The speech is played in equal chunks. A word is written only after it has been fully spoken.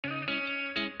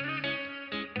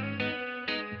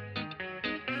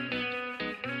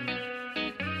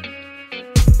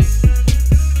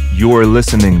You're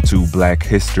listening to Black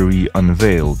History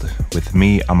Unveiled with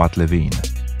me, Amat Levine,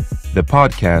 the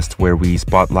podcast where we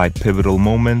spotlight pivotal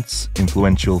moments,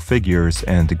 influential figures,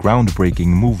 and groundbreaking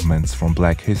movements from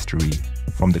Black history,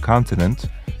 from the continent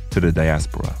to the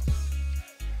diaspora.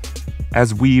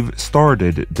 As we've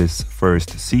started this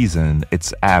first season,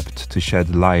 it's apt to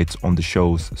shed light on the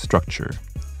show's structure.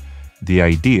 The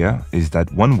idea is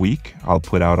that one week I'll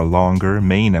put out a longer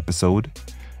main episode,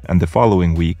 and the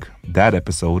following week, that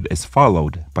episode is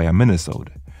followed by a minisode,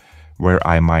 where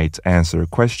I might answer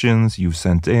questions you've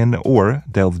sent in or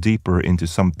delve deeper into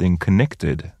something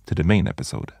connected to the main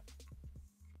episode.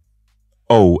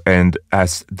 Oh, and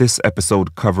as this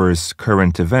episode covers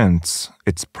current events,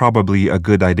 it's probably a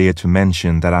good idea to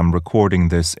mention that I'm recording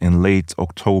this in late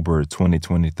October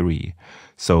 2023,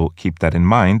 so keep that in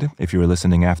mind if you're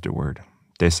listening afterward.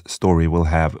 This story will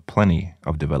have plenty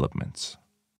of developments.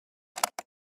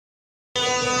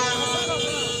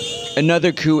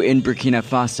 Another coup in Burkina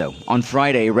Faso. On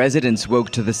Friday, residents woke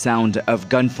to the sound of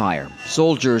gunfire.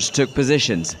 Soldiers took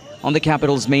positions on the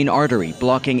capital's main artery,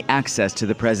 blocking access to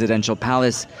the presidential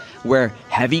palace, where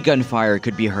heavy gunfire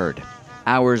could be heard.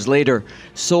 Hours later,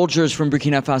 soldiers from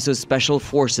Burkina Faso's special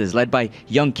forces, led by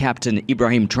young Captain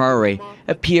Ibrahim Traoré,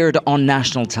 appeared on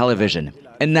national television,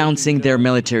 announcing their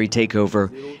military takeover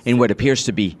in what appears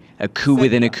to be a coup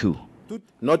within a coup.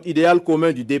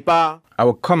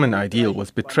 Our common ideal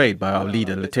was betrayed by our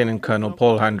leader, Lieutenant Colonel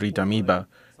Paul-Henri Damiba,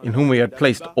 in whom we had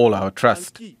placed all our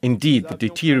trust. Indeed, the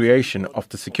deterioration of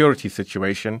the security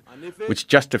situation, which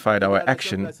justified our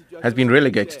action, has been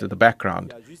relegated to the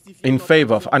background in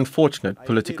favor of unfortunate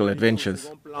political adventures.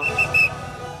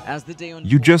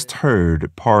 You just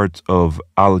heard part of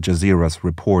Al Jazeera's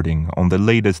reporting on the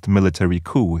latest military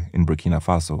coup in Burkina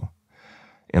Faso.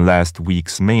 In last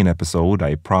week's main episode,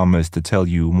 I promised to tell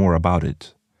you more about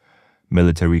it.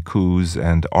 Military coups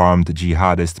and armed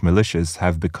jihadist militias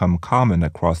have become common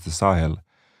across the Sahel,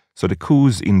 so the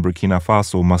coups in Burkina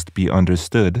Faso must be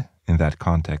understood in that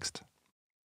context.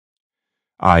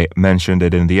 I mentioned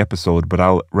it in the episode, but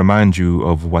I'll remind you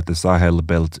of what the Sahel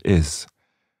belt is.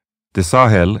 The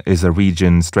Sahel is a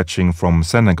region stretching from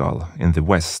Senegal in the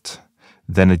west.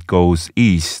 Then it goes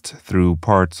east through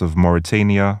parts of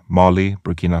Mauritania, Mali,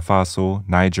 Burkina Faso,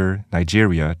 Niger,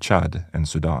 Nigeria, Chad, and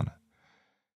Sudan.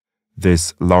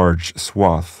 This large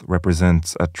swath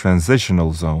represents a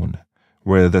transitional zone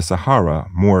where the Sahara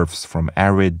morphs from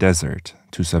arid desert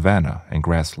to savanna and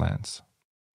grasslands.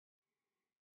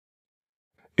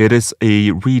 It is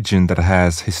a region that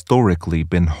has historically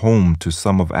been home to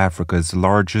some of Africa's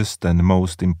largest and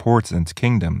most important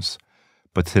kingdoms,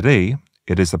 but today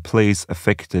it is a place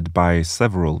affected by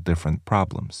several different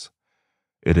problems.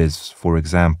 It is, for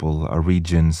example, a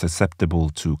region susceptible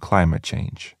to climate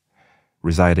change.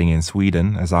 Residing in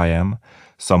Sweden, as I am,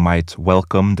 some might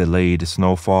welcome delayed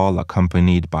snowfall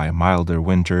accompanied by milder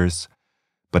winters,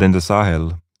 but in the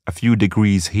Sahel, a few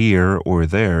degrees here or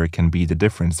there can be the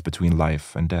difference between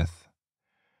life and death.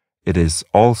 It is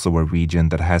also a region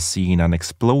that has seen an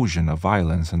explosion of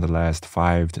violence in the last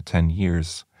 5 to 10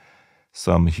 years.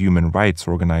 Some human rights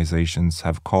organizations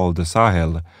have called the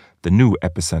Sahel the new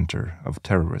epicenter of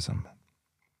terrorism.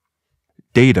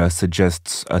 Data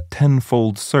suggests a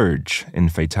tenfold surge in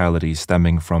fatalities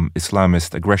stemming from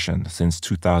Islamist aggression since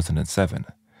 2007.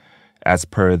 As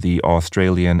per the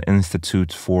Australian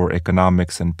Institute for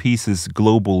Economics and Peace's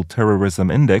Global Terrorism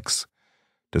Index,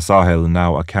 the Sahel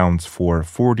now accounts for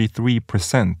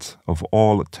 43% of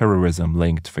all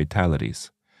terrorism-linked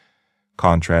fatalities.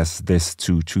 Contrast this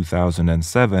to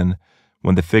 2007,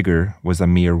 when the figure was a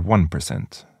mere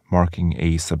 1%, marking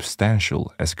a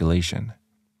substantial escalation.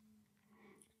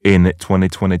 In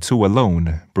 2022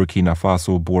 alone, Burkina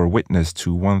Faso bore witness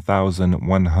to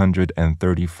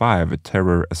 1,135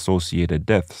 terror-associated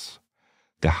deaths,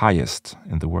 the highest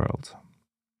in the world.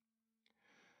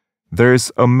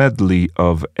 There's a medley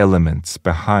of elements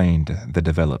behind the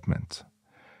development.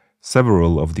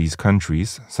 Several of these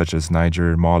countries, such as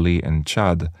Niger, Mali, and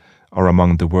Chad, are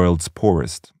among the world's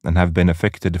poorest and have been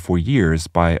affected for years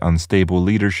by unstable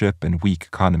leadership and weak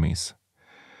economies.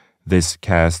 This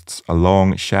casts a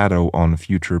long shadow on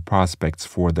future prospects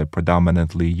for the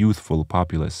predominantly youthful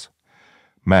populace.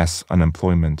 Mass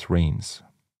unemployment reigns.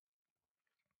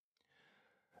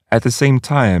 At the same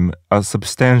time, a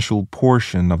substantial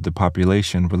portion of the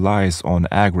population relies on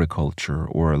agriculture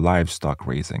or livestock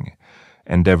raising,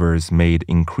 endeavors made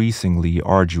increasingly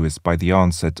arduous by the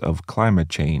onset of climate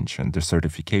change and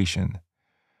desertification.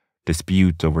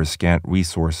 Dispute over scant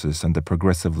resources and the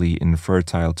progressively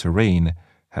infertile terrain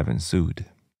have ensued.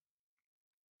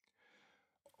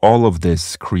 All of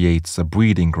this creates a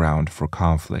breeding ground for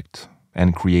conflict,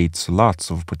 and creates lots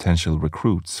of potential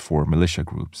recruits for militia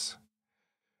groups.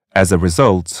 As a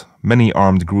result, many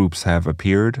armed groups have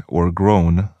appeared or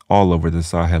grown all over the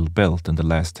Sahel belt in the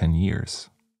last 10 years.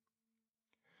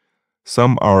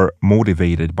 Some are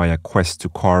motivated by a quest to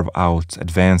carve out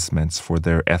advancements for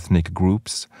their ethnic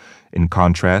groups. In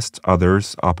contrast,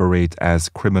 others operate as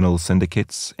criminal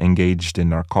syndicates engaged in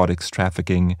narcotics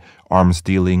trafficking, arms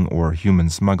dealing, or human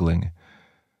smuggling.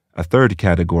 A third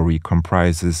category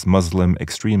comprises Muslim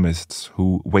extremists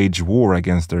who wage war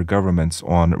against their governments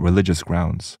on religious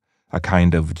grounds, a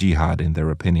kind of jihad in their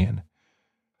opinion.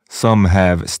 Some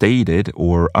have stated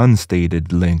or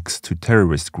unstated links to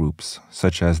terrorist groups,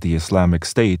 such as the Islamic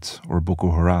State or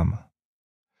Boko Haram.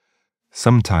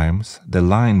 Sometimes the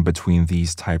line between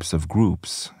these types of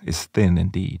groups is thin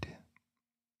indeed.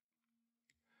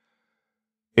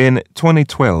 In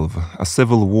 2012, a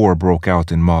civil war broke out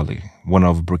in Mali, one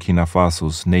of Burkina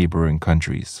Faso's neighboring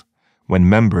countries, when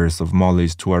members of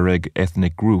Mali's Tuareg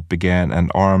ethnic group began an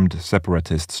armed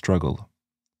separatist struggle.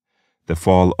 The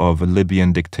fall of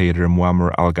Libyan dictator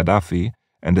Muammar al-Gaddafi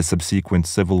and the subsequent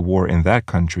civil war in that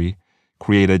country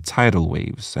created tidal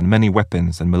waves, and many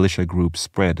weapons and militia groups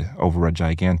spread over a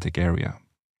gigantic area.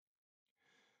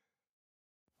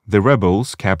 The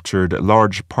rebels captured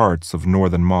large parts of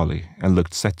northern Mali and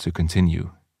looked set to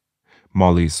continue.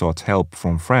 Mali sought help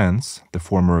from France, the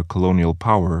former colonial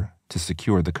power, to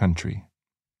secure the country.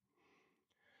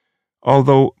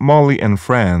 Although Mali and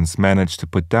France managed to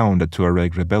put down the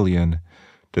Tuareg rebellion,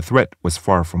 the threat was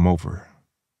far from over.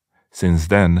 Since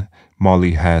then,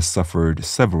 Mali has suffered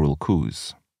several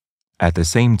coups. At the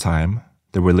same time,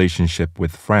 the relationship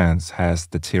with France has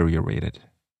deteriorated.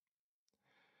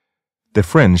 The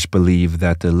French believe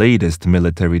that the latest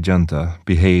military junta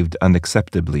behaved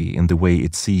unacceptably in the way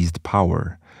it seized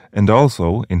power, and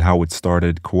also in how it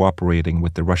started cooperating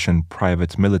with the Russian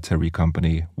private military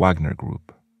company Wagner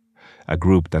Group, a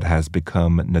group that has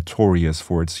become notorious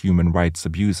for its human rights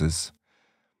abuses.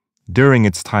 During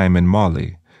its time in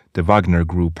Mali, the Wagner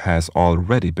Group has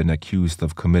already been accused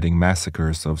of committing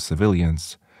massacres of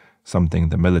civilians, something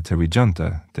the military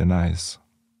junta denies.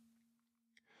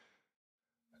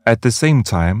 At the same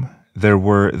time, there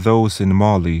were those in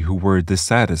Mali who were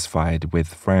dissatisfied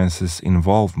with France's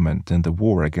involvement in the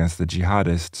war against the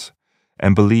jihadists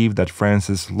and believed that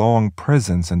France's long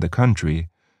presence in the country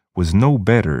was no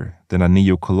better than a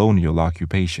neo-colonial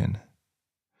occupation.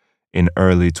 In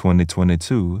early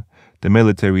 2022, the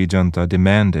military junta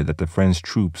demanded that the French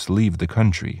troops leave the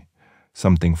country,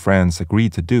 something France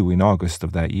agreed to do in August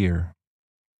of that year.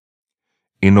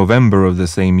 In November of the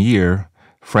same year,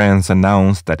 France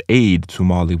announced that aid to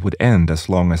Mali would end as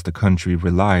long as the country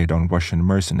relied on Russian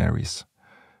mercenaries.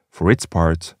 For its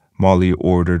part, Mali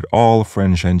ordered all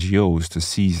French NGOs to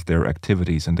cease their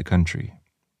activities in the country.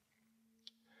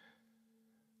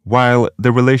 While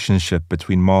the relationship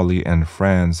between Mali and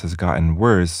France has gotten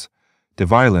worse, the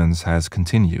violence has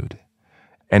continued.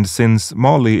 And since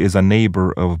Mali is a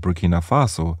neighbor of Burkina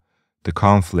Faso, the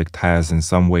conflict has in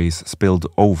some ways spilled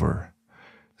over.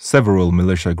 Several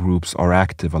militia groups are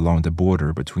active along the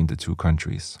border between the two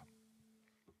countries.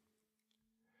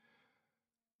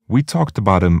 We talked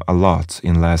about him a lot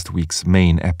in last week's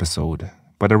main episode,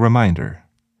 but a reminder.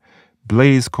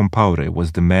 Blaise Compaoré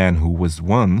was the man who was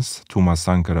once Thomas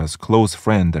Sankara's close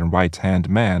friend and right-hand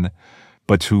man,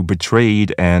 but who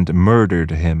betrayed and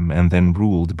murdered him and then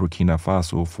ruled Burkina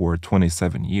Faso for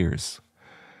 27 years.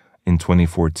 In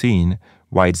 2014,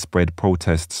 widespread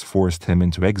protests forced him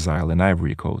into exile in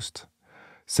Ivory Coast.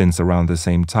 Since around the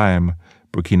same time,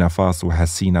 Burkina Faso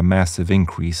has seen a massive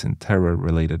increase in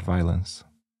terror-related violence.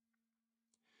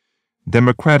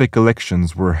 Democratic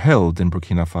elections were held in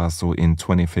Burkina Faso in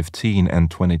 2015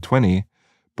 and 2020,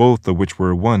 both of which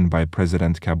were won by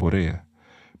President Compaoré,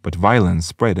 but violence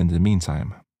spread in the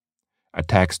meantime.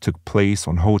 Attacks took place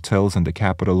on hotels in the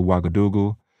capital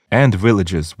Ouagadougou and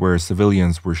villages where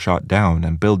civilians were shot down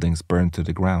and buildings burned to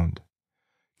the ground.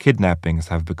 Kidnappings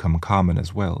have become common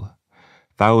as well.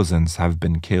 Thousands have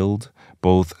been killed,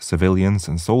 both civilians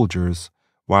and soldiers,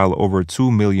 while over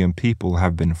 2 million people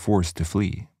have been forced to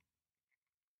flee.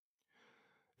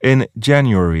 In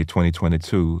January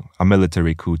 2022, a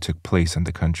military coup took place in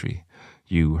the country.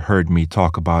 You heard me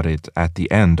talk about it at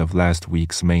the end of last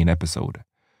week's main episode.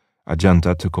 A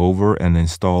junta took over and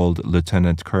installed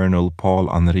Lieutenant Colonel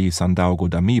Paul-Henri Sandaogo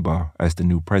Damiba as the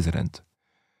new president.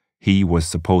 He was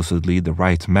supposedly the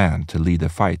right man to lead the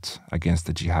fight against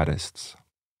the jihadists.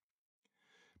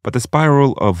 But the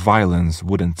spiral of violence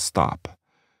wouldn't stop.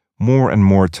 More and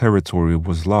more territory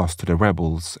was lost to the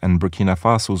rebels, and Burkina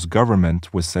Faso's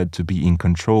government was said to be in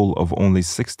control of only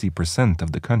 60%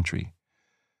 of the country.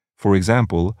 For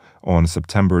example, on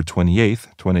September 28,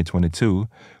 2022,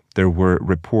 there were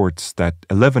reports that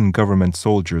 11 government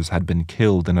soldiers had been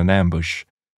killed in an ambush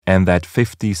and that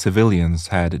 50 civilians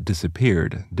had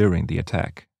disappeared during the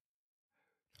attack.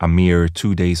 A mere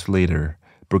 2 days later,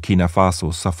 Burkina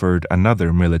Faso suffered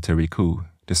another military coup,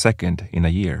 the second in a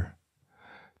year.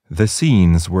 The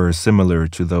scenes were similar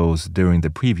to those during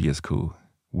the previous coup,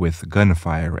 with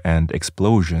gunfire and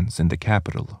explosions in the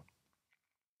capital.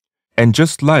 And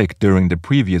just like during the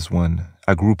previous one,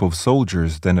 a group of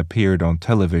soldiers then appeared on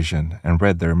television and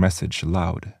read their message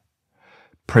aloud.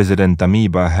 President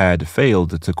Damiba had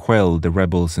failed to quell the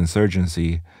rebels'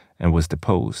 insurgency and was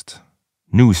deposed.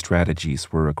 New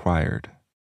strategies were required.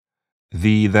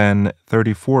 The then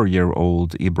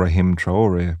 34-year-old Ibrahim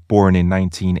Traoré, born in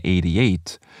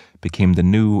 1988, became the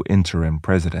new interim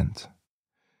president.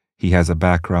 He has a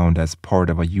background as part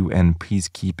of a UN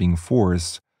peacekeeping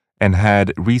force and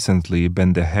had recently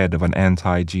been the head of an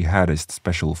anti-jihadist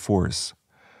special force.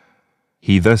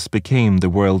 He thus became the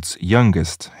world's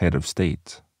youngest head of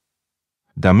state.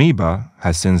 Damiba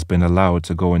has since been allowed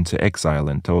to go into exile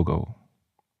in Togo.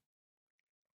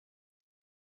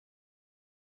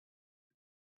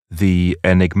 The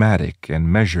enigmatic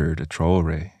and measured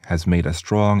Traoré has made a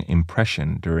strong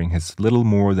impression during his little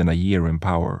more than a year in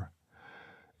power.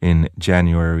 In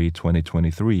January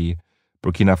 2023,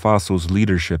 Burkina Faso's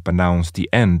leadership announced the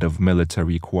end of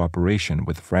military cooperation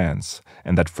with France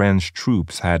and that French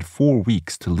troops had 4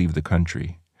 weeks to leave the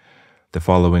country. The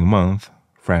following month,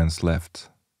 France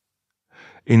left.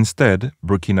 Instead,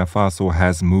 Burkina Faso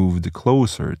has moved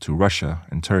closer to Russia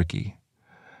and Turkey.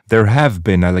 There have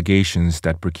been allegations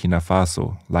that Burkina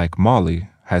Faso, like Mali,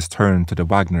 has turned to the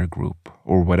Wagner Group,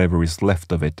 or whatever is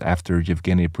left of it after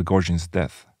Yevgeny Prigozhin's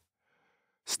death.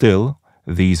 Still,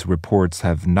 these reports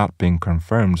have not been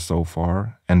confirmed so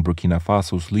far, and Burkina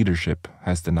Faso's leadership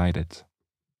has denied it.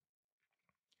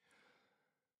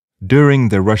 During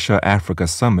the Russia-Africa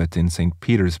Summit in St.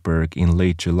 Petersburg in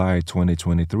late July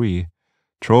 2023,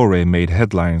 Traoré made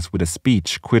headlines with a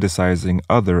speech criticizing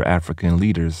other African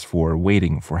leaders for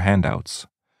waiting for handouts.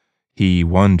 He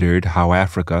wondered how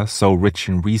Africa, so rich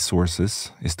in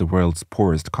resources, is the world's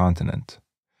poorest continent.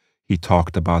 He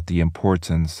talked about the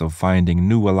importance of finding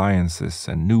new alliances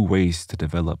and new ways to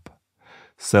develop.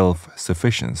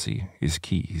 Self-sufficiency is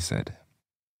key, he said.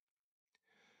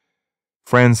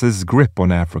 France's grip on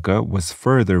Africa was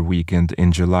further weakened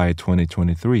in July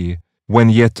 2023 when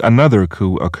yet another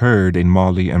coup occurred in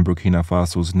Mali and Burkina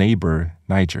Faso's neighbor,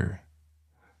 Niger.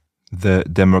 The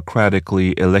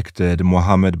democratically elected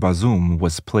Mohamed Bazoum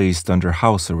was placed under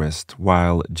house arrest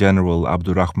while General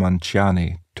Abdourahmane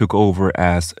Tiani took over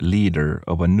as leader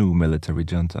of a new military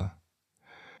junta.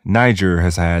 Niger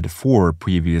has had 4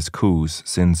 previous coups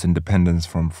since independence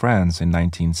from France in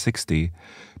 1960,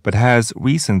 but has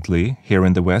recently, here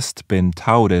in the West, been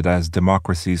touted as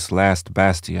democracy's last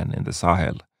bastion in the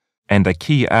Sahel, and a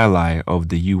key ally of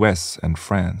the US and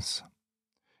France.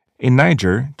 In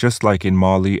Niger, just like in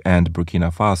Mali and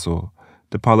Burkina Faso,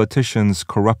 the politicians'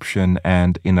 corruption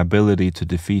and inability to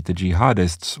defeat the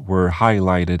jihadists were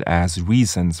highlighted as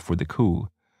reasons for the coup,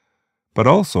 but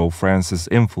also France's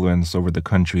influence over the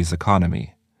country's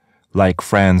economy, like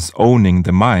France owning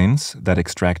the mines that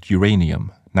extract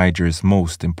uranium, Niger's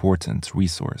most important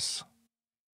resource.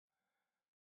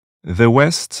 The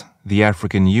West, the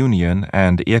African Union,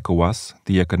 and ECOWAS,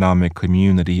 the Economic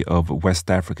Community of West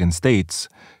African States,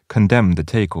 condemned the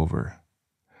takeover.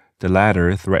 The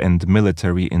latter threatened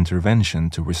military intervention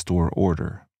to restore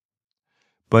order.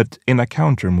 But in a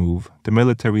counter-move, the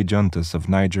military juntas of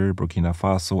Niger, Burkina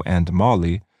Faso, and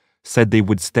Mali said they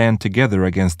would stand together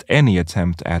against any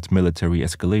attempt at military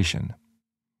escalation.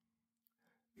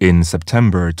 In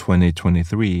September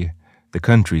 2023, the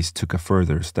countries took a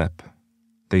further step.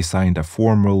 They signed a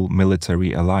formal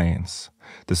military alliance,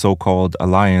 the so-called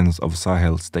Alliance of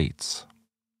Sahel States.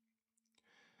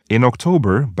 In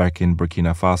October, back in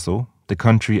Burkina Faso, the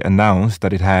country announced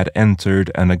that it had entered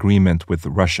an agreement with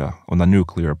Russia on a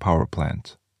nuclear power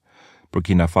plant.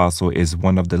 Burkina Faso is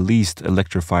one of the least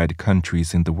electrified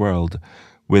countries in the world,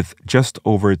 with just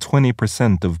over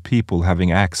 20% of people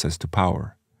having access to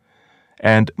power.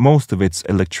 And most of its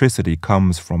electricity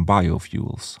comes from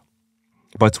biofuels.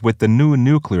 But with the new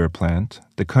nuclear plant,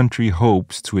 the country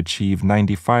hopes to achieve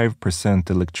 95%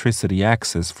 electricity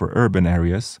access for urban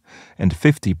areas and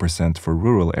 50% for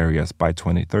rural areas by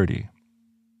 2030.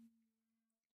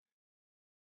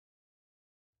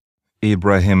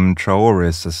 Ibrahim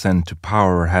Traoré's ascent to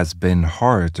power has been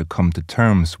hard to come to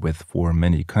terms with for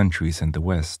many countries in the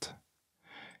West.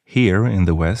 Here in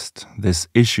the West, this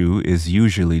issue is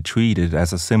usually treated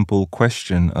as a simple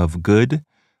question of good,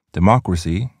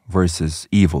 democracy versus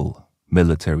evil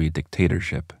military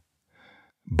dictatorship.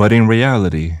 But in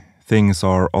reality, things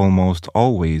are almost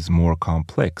always more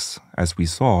complex, as we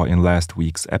saw in last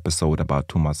week's episode about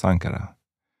Thomas Sankara.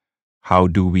 How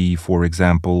do we, for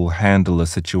example, handle a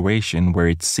situation where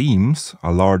it seems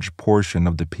a large portion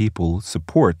of the people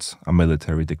supports a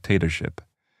military dictatorship?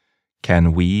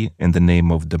 Can we, in the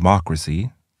name of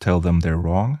democracy, tell them they're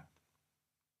wrong?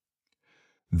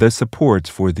 The support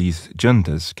for these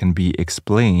juntas can be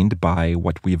explained by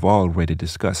what we've already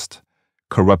discussed: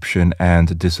 corruption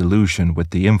and disillusion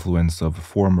with the influence of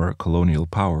former colonial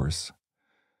powers.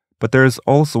 But there is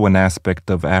also an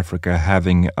aspect of Africa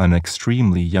having an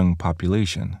extremely young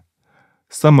population.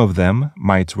 Some of them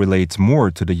might relate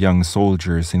more to the young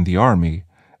soldiers in the army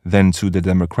than to the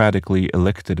democratically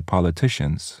elected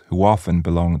politicians who often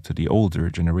belong to the older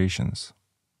generations.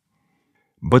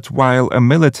 But while a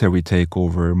military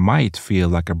takeover might feel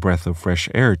like a breath of fresh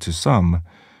air to some,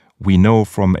 we know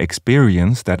from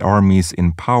experience that armies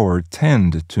in power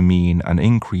tend to mean an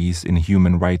increase in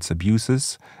human rights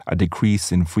abuses, a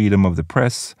decrease in freedom of the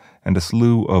press, and a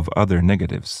slew of other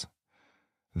negatives.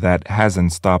 That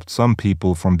hasn't stopped some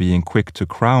people from being quick to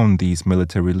crown these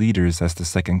military leaders as the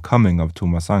second coming of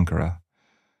Thomas Sankara.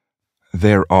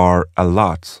 There are a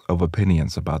lot of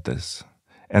opinions about this,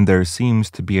 and there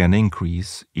seems to be an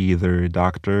increase, either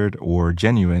doctored or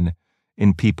genuine,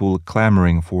 in people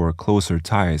clamoring for closer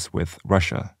ties with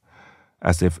Russia,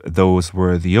 as if those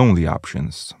were the only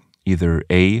options, either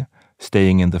A,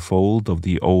 staying in the fold of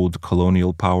the old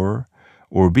colonial power,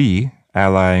 or B,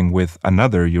 allying with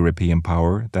another European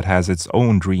power that has its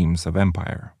own dreams of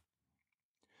empire.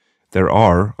 There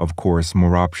are, of course,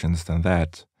 more options than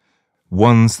that,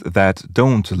 ones that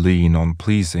don't lean on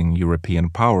pleasing European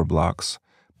power blocs,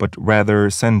 but rather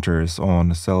centers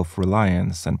on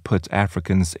self-reliance and put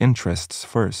Africans' interests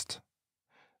first.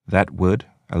 That would,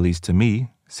 at least to me,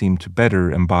 seem to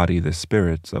better embody the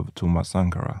spirit of Thomas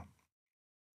Sankara.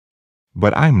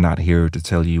 But I'm not here to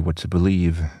tell you what to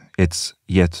believe. It's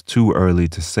yet too early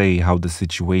to say how the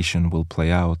situation will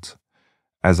play out.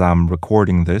 As I'm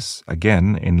recording this,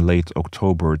 again in late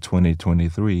October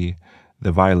 2023,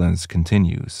 the violence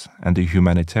continues and the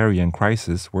humanitarian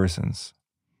crisis worsens.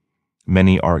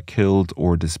 Many are killed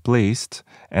or displaced,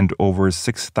 and over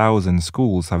 6,000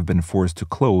 schools have been forced to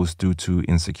close due to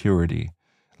insecurity,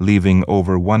 leaving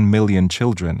over 1 million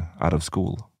children out of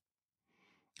school.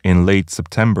 In late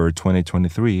September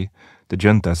 2023, the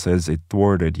junta says it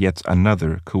thwarted yet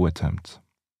another coup attempt.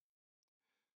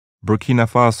 Burkina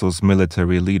Faso's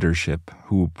military leadership,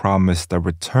 who promised a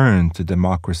return to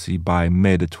democracy by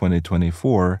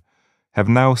mid-2024, have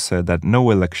now said that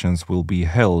no elections will be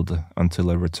held until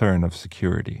a return of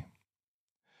security.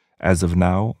 As of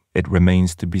now, it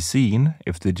remains to be seen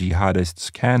if the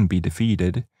jihadists can be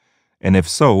defeated, and if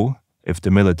so, if the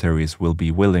militaries will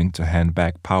be willing to hand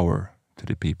back power to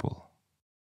the people.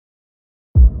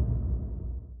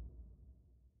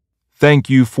 Thank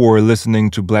you for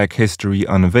listening to Black History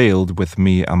Unveiled with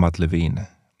me, Amat Levine.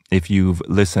 If you've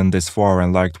listened this far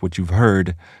and liked what you've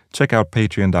heard, check out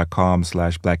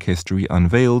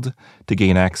patreon.com/blackhistoryunveiled to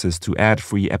gain access to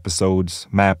ad-free episodes,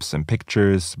 maps and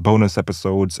pictures, bonus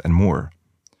episodes, and more.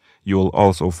 You'll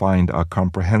also find a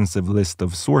comprehensive list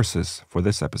of sources for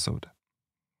this episode.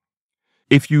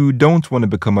 If you don't want to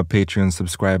become a Patreon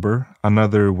subscriber,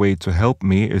 another way to help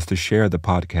me is to share the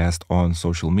podcast on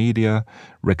social media,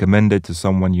 recommend it to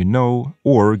someone you know,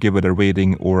 or give it a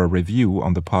rating or a review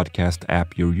on the podcast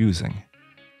app you're using.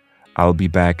 I'll be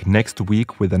back next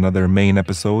week with another main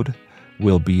episode.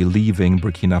 We'll be leaving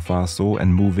Burkina Faso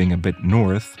and moving a bit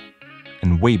north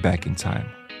and way back in time.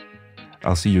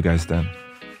 I'll see you guys then.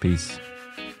 Peace.